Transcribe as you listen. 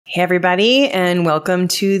Hey everybody, and welcome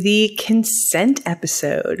to the consent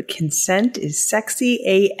episode. Consent is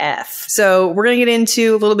sexy AF. So we're going to get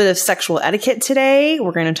into a little bit of sexual etiquette today.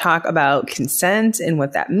 We're going to talk about consent and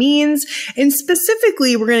what that means. And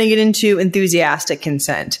specifically, we're going to get into enthusiastic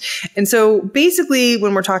consent. And so basically,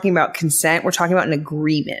 when we're talking about consent, we're talking about an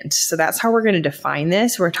agreement. So that's how we're going to define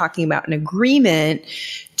this. We're talking about an agreement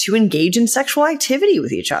to engage in sexual activity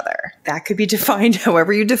with each other. That could be defined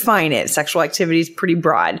however you define it. Sexual activity is pretty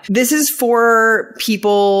broad. This is for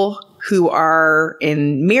people who are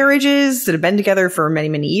in marriages that have been together for many,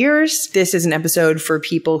 many years. This is an episode for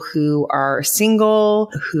people who are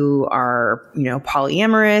single, who are,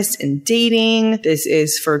 polyamorous and dating. This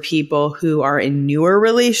is for people who are in newer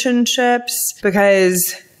relationships,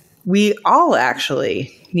 because we all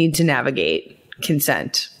actually need to navigate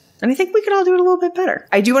consent. And I think we could all do it a little bit better.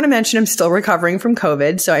 I do want to mention I'm still recovering from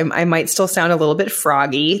COVID, so I might still sound a little bit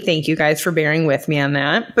froggy. Thank you guys for bearing with me on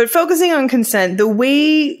that. But focusing on consent, the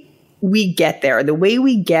way we get there, the way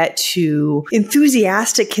we get to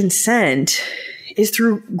enthusiastic consent is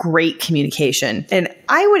through great communication. And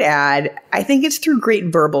I would add, I think it's through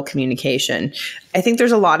great verbal communication. I think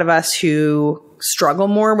there's a lot of us who struggle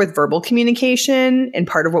more with verbal communication. And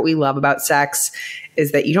part of what we love about sex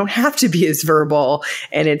is that you don't have to be as verbal,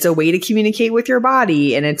 and it's a way to communicate with your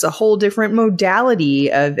body. And it's a whole different modality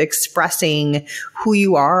of expressing who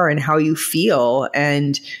you are and how you feel.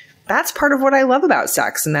 And that's part of what I love about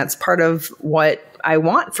sex. And that's part of what I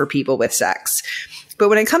want for people with sex. But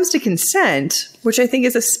when it comes to consent, which I think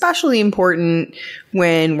is especially important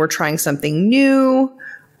when we're trying something new,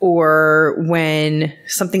 or when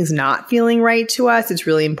something's not feeling right to us, it's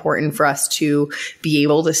really important for us to be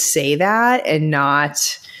able to say that and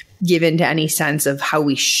not give into any sense of how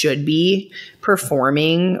we should be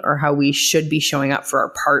performing or how we should be showing up for our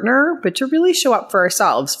partner, but to really show up for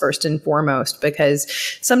ourselves first and foremost, because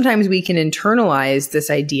sometimes we can internalize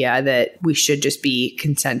this idea that we should just be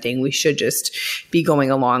consenting. We should just be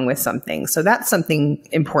going along with something. So that's something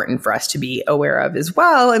important for us to be aware of as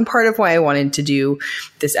well. And part of why I wanted to do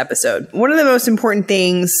this episode. One of the most important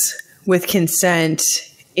things with consent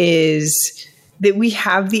is that we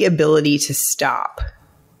have the ability to stop,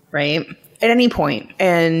 right? At any point.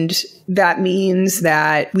 And that means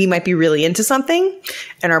that we might be really into something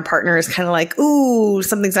and our partner is kind of like, ooh,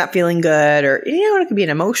 something's not feeling good. Or, it could be an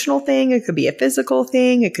emotional thing. It could be a physical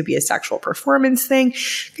thing. It could be a sexual performance thing.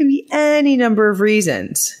 It could be any number of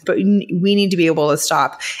reasons, but we need to be able to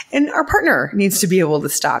stop. And our partner needs to be able to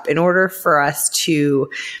stop in order for us to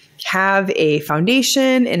have a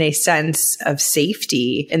foundation and a sense of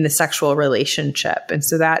safety in the sexual relationship. And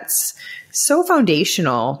so that's so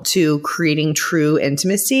foundational to creating true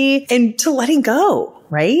intimacy and to letting go,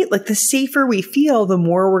 right? Like the safer we feel, the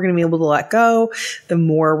more we're going to be able to let go, the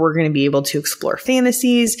more we're going to be able to explore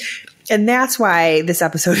fantasies. And that's why this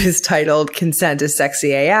episode is titled Consent is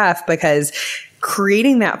Sexy AF, because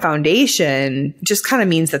creating that foundation just kind of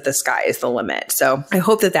means that the sky is the limit. So I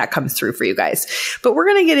hope that comes through for you guys. But we're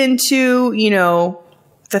going to get into,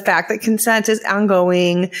 the fact that consent is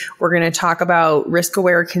ongoing. We're going to talk about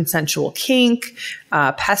risk-aware consensual kink,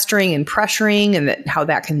 pestering and pressuring, and how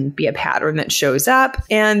that can be a pattern that shows up,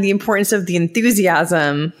 and the importance of the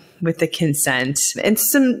enthusiasm with the consent, and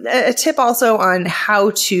a tip also on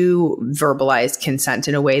how to verbalize consent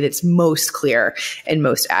in a way that's most clear and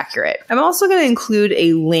most accurate. I'm also going to include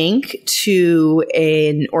a link to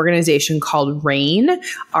an organization called RAINN,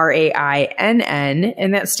 RAINN,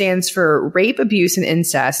 and that stands for Rape, Abuse, and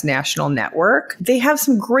Incest National Network. They have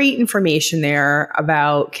some great information there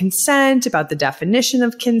about consent, about the definition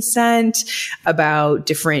of consent, about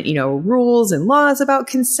different, rules and laws about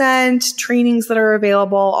consent, trainings that are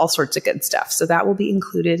available, all sorts of good stuff. So that will be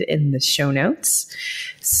included in the show notes.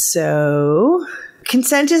 So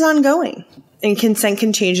consent is ongoing. And consent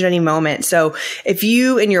can change at any moment. So if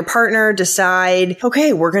you and your partner decide,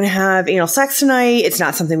 okay, we're going to have anal sex tonight, it's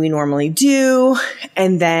not something we normally do,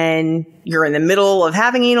 and then you're in the middle of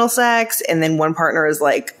having anal sex, and then one partner is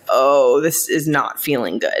like, oh, this is not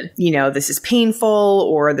feeling good. This is painful,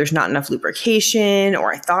 or there's not enough lubrication,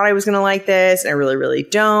 or I thought I was going to like this, and I really, really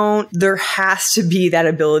don't. There has to be that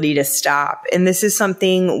ability to stop. And this is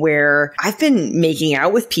something where I've been making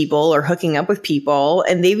out with people or hooking up with people,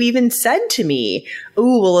 and they've even said to me,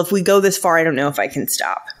 oh, well, if we go this far, I don't know if I can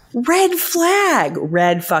stop. Red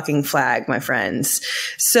fucking flag, my friends.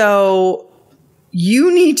 So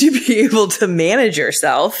you need to be able to manage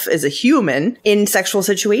yourself as a human in sexual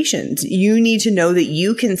situations. You need to know that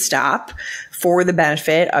you can stop for the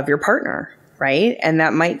benefit of your partner, right? And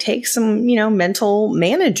that might take some, mental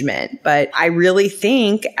management. But I really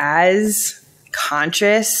think as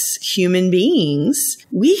conscious human beings,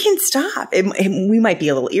 we can stop. We might be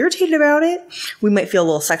a little irritated about it. We might feel a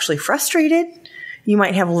little sexually frustrated. You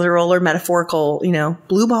might have literal or metaphorical,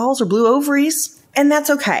 blue balls or blue ovaries. And that's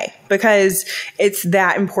okay, because it's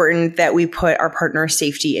that important that we put our partner's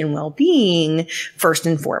safety and well-being first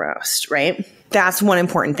and foremost, right? That's one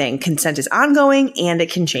important thing. Consent is ongoing and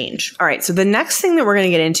it can change. All right. So the next thing that we're going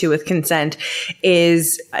to get into with consent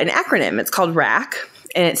is an acronym. It's called RAC,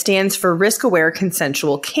 and it stands for Risk Aware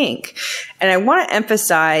Consensual Kink. And I want to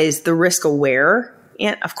emphasize the risk aware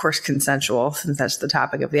and of course consensual, since that's the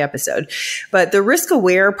topic of the episode. But the risk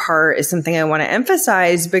aware part is something I want to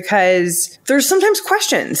emphasize because there's sometimes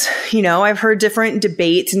questions. I've heard different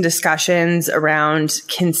debates and discussions around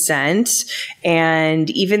consent, and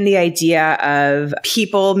even the idea of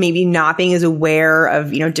people maybe not being as aware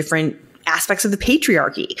of, different aspects of the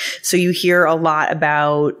patriarchy. So you hear a lot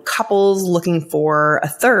about couples looking for a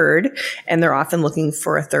third, and they're often looking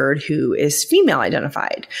for a third who is female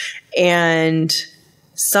identified. And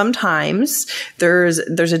sometimes there's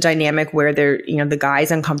a dynamic where the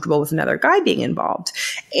guy's uncomfortable with another guy being involved.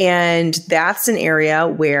 And that's an area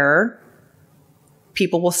where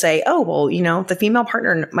people will say, oh, well, the female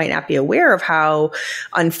partner might not be aware of how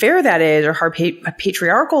unfair that is, or how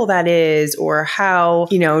patriarchal that is, or how,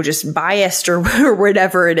 just biased or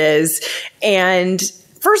whatever it is. And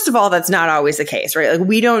first of all, that's not always the case, right? Like,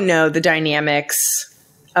 we don't know the dynamics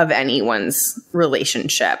of anyone's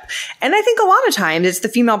relationship. And I think a lot of times it's the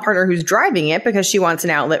female partner who's driving it because she wants an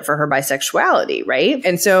outlet for her bisexuality, right?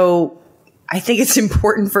 And so I think it's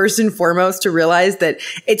important first and foremost to realize that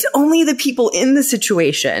it's only the people in the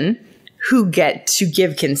situation who get to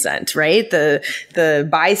give consent, right? The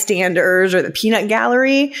bystanders or the peanut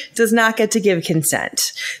gallery does not get to give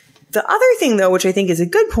consent. The other thing, though, which I think is a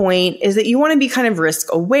good point, is that you want to be kind of risk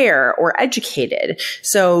aware or educated.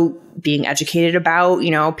 So being educated about,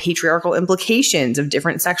 patriarchal implications of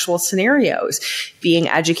different sexual scenarios, being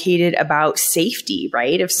educated about safety,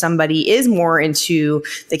 right? If somebody is more into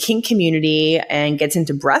the kink community and gets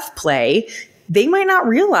into breath play, they might not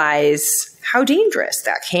realize how dangerous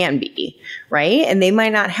that can be, right? And they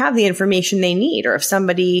might not have the information they need. Or if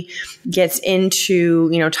somebody gets into,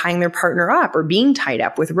 tying their partner up or being tied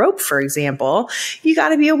up with rope, for example, you got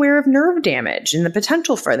to be aware of nerve damage and the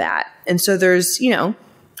potential for that. And so there's,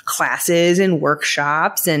 classes and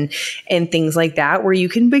workshops and things like that where you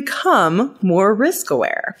can become more risk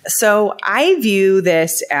aware. So I view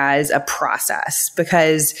this as a process,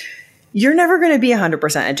 because you're never going to be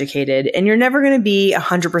 100% educated and you're never going to be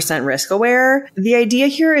 100% risk aware. The idea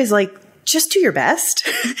here is just do your best,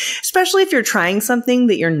 especially if you're trying something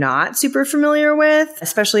that you're not super familiar with,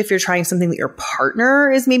 especially if you're trying something that your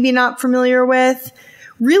partner is maybe not familiar with.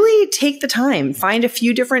 Really take the time, find a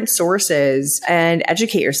few different sources and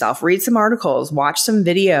educate yourself. Read some articles, watch some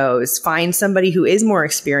videos, find somebody who is more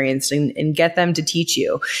experienced and get them to teach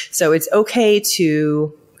you. So it's okay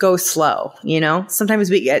to go slow.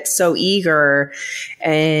 Sometimes we get so eager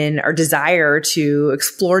in our desire to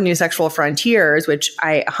explore new sexual frontiers, which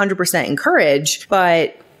I 100% encourage,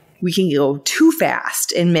 but we can go too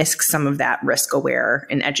fast and miss some of that risk aware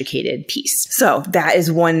and educated piece. So that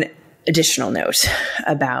is one additional note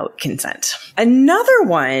about consent. Another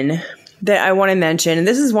one that I want to mention, and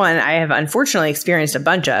this is one I have unfortunately experienced a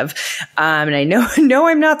bunch of, and I know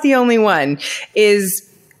I'm not the only one,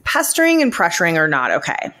 is pestering and pressuring are not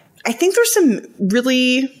okay. I think there's some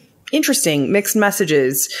really interesting mixed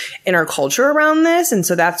messages in our culture around this. And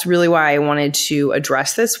so that's really why I wanted to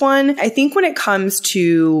address this one. I think when it comes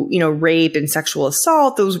to, rape and sexual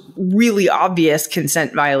assault, those really obvious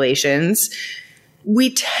consent violations,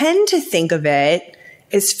 we tend to think of it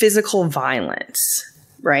as physical violence,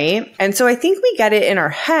 right? And so I think we get it in our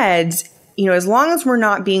heads, as long as we're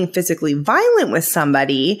not being physically violent with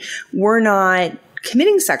somebody, we're not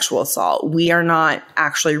committing sexual assault. We are not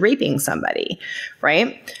actually raping somebody,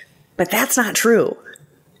 right? But that's not true,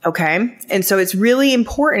 okay? And so it's really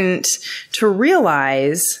important to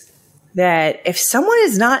realize that if someone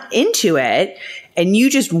is not into it and you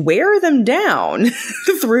just wear them down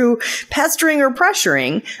through pestering or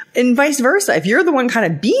pressuring, and vice versa, if you're the one kind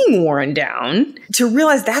of being worn down, to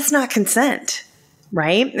realize that's not consent,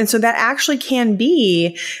 right? And so that actually can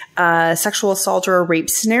be a sexual assault or a rape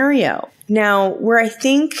scenario. Now, where I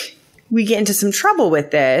think we get into some trouble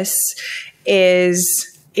with this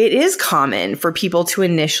is it is common for people to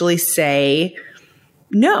initially say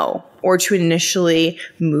no, or to initially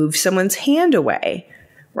move someone's hand away,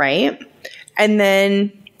 right? And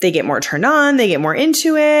then they get more turned on, they get more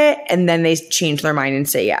into it, and then they change their mind and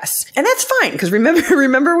say yes. And that's fine, because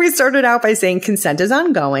remember we started out by saying consent is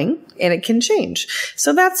ongoing and it can change.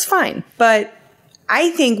 So that's fine. But I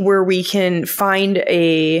think where we can find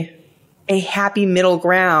a happy middle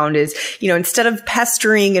ground is, instead of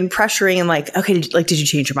pestering and pressuring and like, okay, did you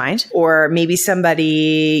change your mind? Or maybe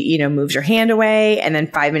somebody, moves your hand away and then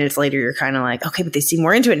 5 minutes later, you're kind of like, okay, but they seem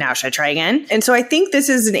more into it now. Should I try again? And so I think this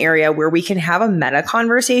is an area where we can have a meta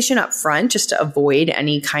conversation up front just to avoid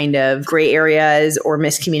any kind of gray areas or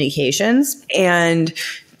miscommunications and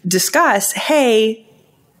discuss, hey,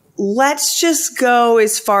 let's just go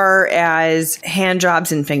as far as hand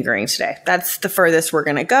jobs and fingering today. That's the furthest we're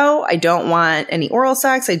going to go. I don't want any oral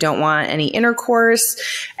sex. I don't want any intercourse.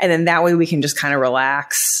 And then that way we can just kind of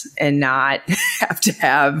relax and not have to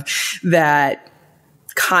have that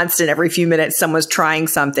constant every few minutes someone's trying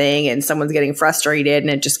something and someone's getting frustrated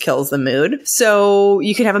and it just kills the mood. So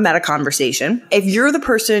you can have a meta conversation. If you're the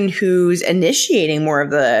person who's initiating more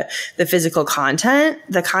of the physical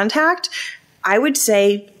contact, I would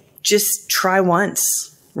say just try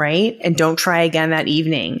once, right? And don't try again that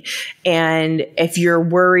evening. And if you're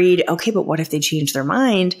worried, okay, but what if they change their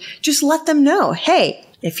mind? Just let them know, hey,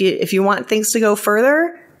 if you want things to go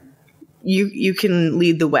further, you can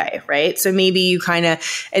lead the way, right? So maybe you kind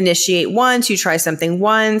of initiate once, you try something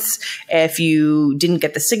once. If you didn't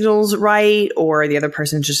get the signals right or the other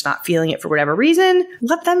person's just not feeling it for whatever reason,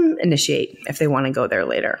 let them initiate if they want to go there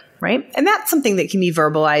later, right? And that's something that can be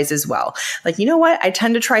verbalized as well. Like, you know what? I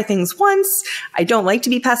tend to try things once. I don't like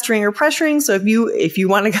to be pestering or pressuring. So if you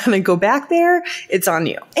want to kind of go back there, it's on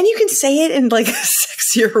you. And you can say it in like a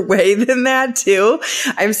sexier way than that too.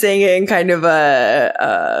 I'm saying it in kind of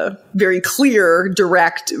a very clear,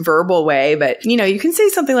 direct, verbal way. But, you can say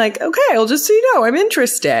something like, okay, well, just so you know, I'm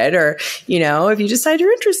interested. Or, if you decide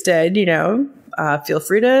you're interested, feel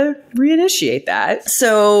free to reinitiate that.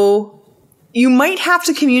 So you might have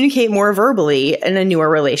to communicate more verbally in a newer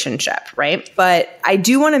relationship, right? But I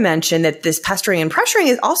do want to mention that this pestering and pressuring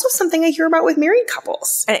is also something I hear about with married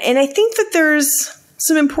couples. And I think that there's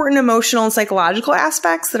some important emotional and psychological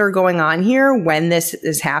aspects that are going on here when this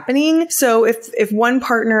is happening. So if one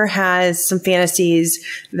partner has some fantasies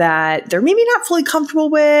that they're maybe not fully comfortable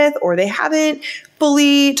with, or they haven't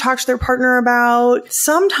fully talked to their partner about,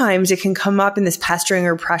 sometimes it can come up in this pestering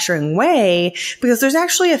or pressuring way because there's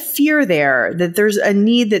actually a fear there that there's a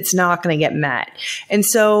need that's not going to get met. And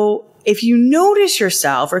so if you notice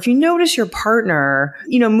yourself or if you notice your partner,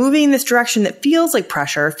 moving in this direction that feels like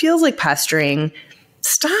pressure, feels like pestering,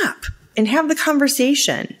 stop and have the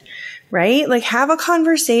conversation, right? Like have a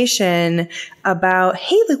conversation about,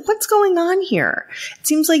 hey, like what's going on here? It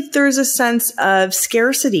seems like there's a sense of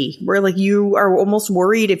scarcity where like you are almost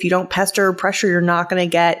worried if you don't pester or pressure, you're not going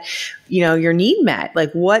to get, your need met.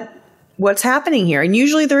 Like what's happening here? And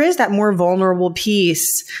usually there is that more vulnerable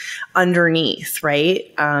piece underneath,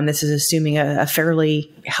 right? This is assuming a fairly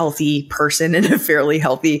healthy person in a fairly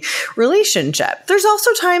healthy relationship. There's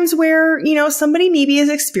also times where, somebody maybe is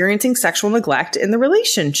experiencing sexual neglect in the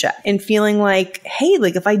relationship and feeling like, hey,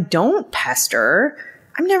 like if I don't pester,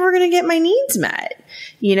 I'm never going to get my needs met,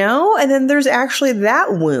 And then there's actually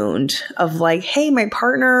that wound of like, hey, my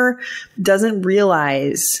partner doesn't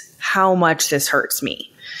realize how much this hurts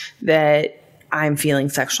me, that I'm feeling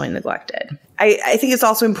sexually neglected. I think it's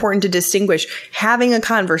also important to distinguish having a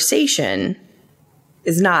conversation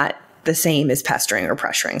is not the same as pestering or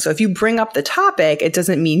pressuring. So if you bring up the topic, it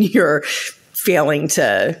doesn't mean you're failing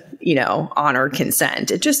to, honor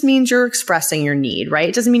consent. It just means you're expressing your need, right?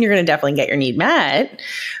 It doesn't mean you're going to definitely get your need met,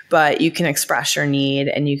 but you can express your need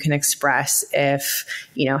and you can express if,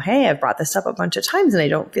 hey, I've brought this up a bunch of times and I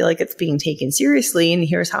don't feel like it's being taken seriously and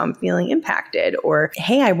here's how I'm feeling impacted. Or,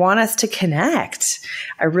 hey, I want us to connect.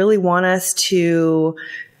 I really want us to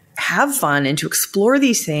have fun and to explore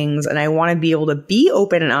these things. And I want to be able to be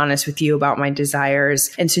open and honest with you about my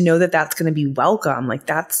desires and to know that that's going to be welcome. Like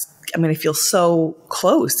I'm going to feel so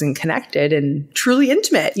close and connected and truly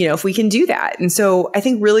intimate, if we can do that. And so I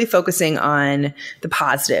think really focusing on the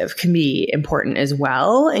positive can be important as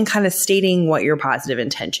well and kind of stating what your positive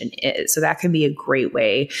intention is. So that can be a great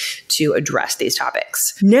way to address these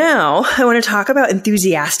topics. Now, I want to talk about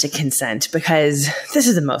enthusiastic consent because this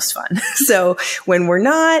is the most fun. So when we're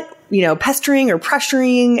not pestering or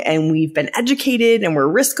pressuring and we've been educated and we're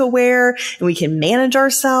risk aware and we can manage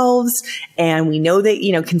ourselves and we know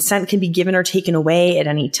that, consent can be given or taken away at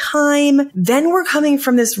any time, then we're coming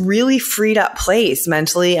from this really freed up place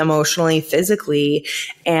mentally, emotionally, physically,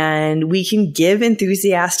 and we can give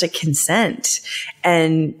enthusiastic consent.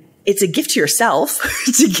 And it's a gift to yourself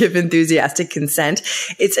to give enthusiastic consent.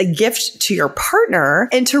 It's a gift to your partner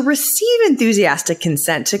and to receive enthusiastic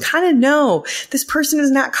consent, to kind of know this person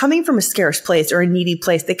is not coming from a scarce place or a needy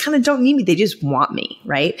place. They kind of don't need me. They just want me,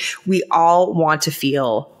 right? We all want to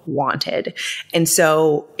feel wanted. And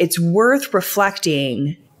so it's worth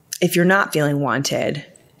reflecting, if you're not feeling wanted,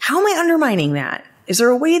 how am I undermining that? Is there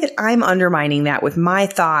a way that I'm undermining that with my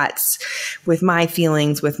thoughts, with my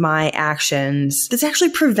feelings, with my actions that's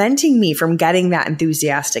actually preventing me from getting that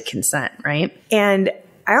enthusiastic consent, right? And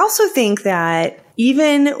I also think that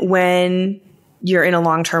even when you're in a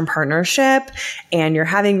long-term partnership and you're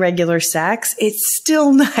having regular sex, it's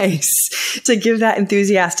still nice to give that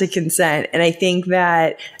enthusiastic consent. And I think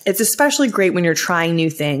that it's especially great when you're trying new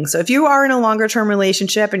things. So if you are in a longer-term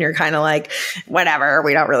relationship and you're kind of like, whatever,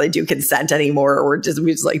 we don't really do consent anymore, or we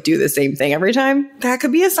just like do the same thing every time, that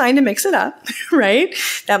could be a sign to mix it up, right?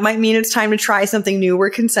 That might mean it's time to try something new where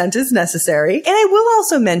consent is necessary. And I will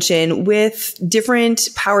also mention, with different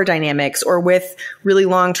power dynamics or with really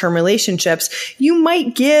long-term relationships, you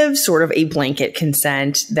might give sort of a blanket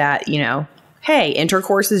consent that, hey,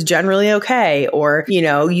 intercourse is generally okay. Or,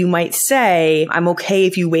 you might say, I'm okay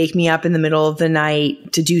if you wake me up in the middle of the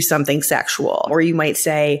night to do something sexual. Or you might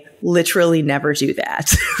say, literally never do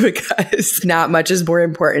that because not much is more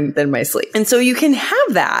important than my sleep. And so you can have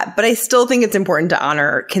that, but I still think it's important to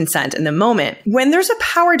honor consent in the moment. When there's a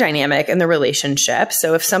power dynamic in the relationship,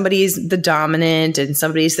 so if somebody's the dominant and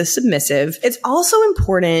somebody's the submissive, it's also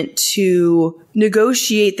important to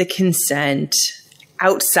negotiate the consent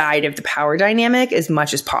outside of the power dynamic as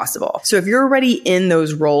much as possible. So if you're already in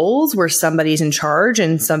those roles where somebody's in charge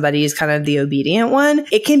and somebody's kind of the obedient one,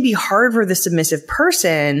 it can be hard for the submissive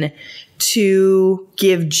person to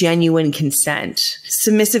give genuine consent.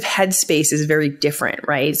 Submissive headspace is very different,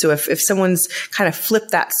 right? So if someone's kind of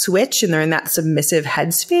flipped that switch and they're in that submissive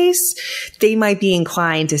headspace, they might be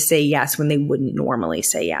inclined to say yes when they wouldn't normally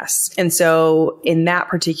say yes. And so in that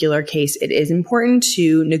particular case, it is important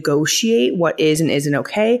to negotiate what is and isn't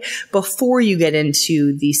okay before you get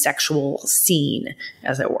into the sexual scene,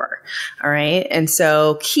 as it were. All right. And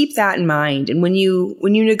so keep that in mind. And when you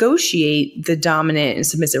negotiate the dominant and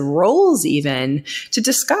submissive roles, even to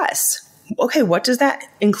discuss, okay, what does that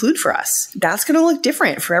include for us? That's going to look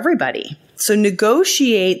different for everybody. So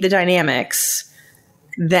negotiate the dynamics,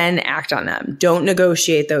 then act on them. Don't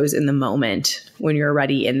negotiate those in the moment when you're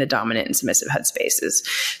already in the dominant and submissive headspaces.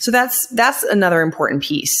 So that's another important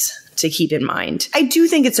piece to keep in mind. I do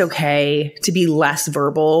think it's okay to be less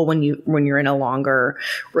verbal when you're in a longer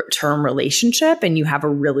term relationship and you have a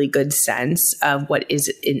really good sense of what is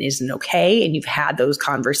and isn't okay, and you've had those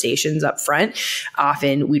conversations up front.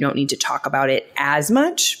 Often we don't need to talk about it as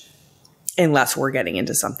much unless we're getting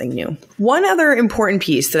into something new. One other important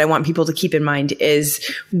piece that I want people to keep in mind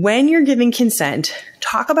is when you're giving consent,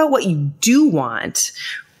 talk about what you do want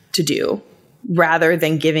to do, rather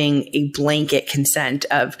than giving a blanket consent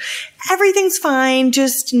of everything's fine,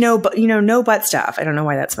 just no butt stuff. I don't know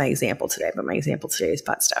why that's my example today, but my example today is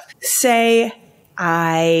butt stuff. Say,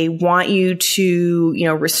 I want you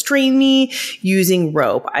to, restrain me using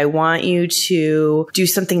rope. I want you to do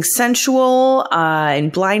something sensual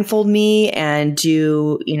and blindfold me and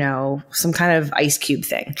do, some kind of ice cube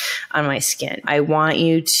thing on my skin. I want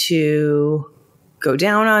you to go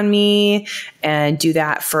down on me and do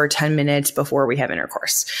that for 10 minutes before we have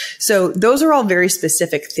intercourse. So those are all very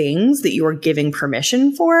specific things that you are giving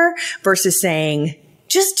permission for versus saying,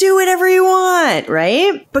 just do whatever you want,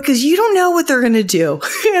 right? Because you don't know what they're going to do.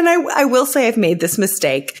 And I will say I've made this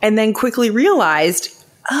mistake and then quickly realized,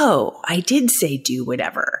 oh, I did say do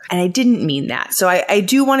whatever. And I didn't mean that. So I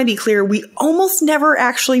do want to be clear. We almost never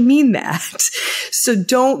actually mean that. So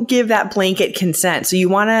don't give that blanket consent. So you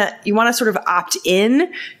want to sort of opt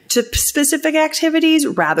in to specific activities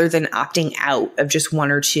rather than opting out of just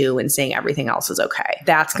one or two and saying everything else is okay.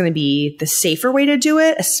 That's going to be the safer way to do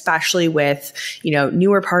it, especially with,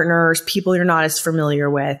 newer partners, people you're not as familiar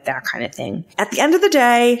with, that kind of thing. At the end of the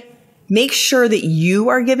day, make sure that you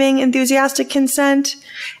are giving enthusiastic consent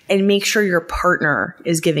and make sure your partner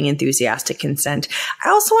is giving enthusiastic consent. I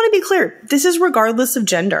also want to be clear, this is regardless of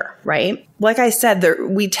gender, right? Like I said,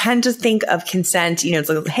 we tend to think of consent, it's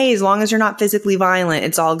like, hey, as long as you're not physically violent,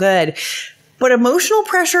 it's all good. But emotional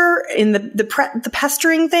pressure in the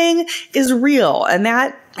pestering thing is real, and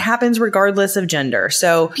that happens regardless of gender.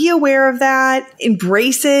 So be aware of that,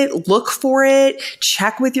 embrace it, look for it,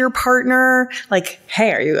 check with your partner. Like,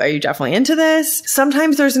 hey, are you definitely into this?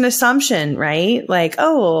 Sometimes there's an assumption, right? Like,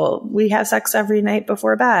 oh, we have sex every night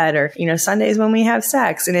before bed, or, Sundays when we have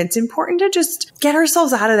sex. And it's important to just get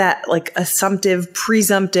ourselves out of that like assumptive,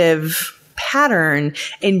 presumptive pattern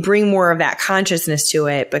and bring more of that consciousness to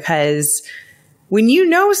it, because when you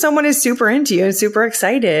know someone is super into you and super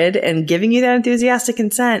excited and giving you that enthusiastic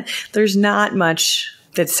consent, there's not much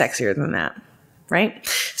that's sexier than that, right?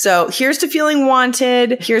 So here's to feeling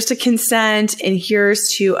wanted, here's to consent, and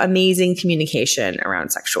here's to amazing communication around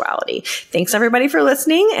sexuality. Thanks everybody for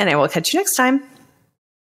listening, and I will catch you next time.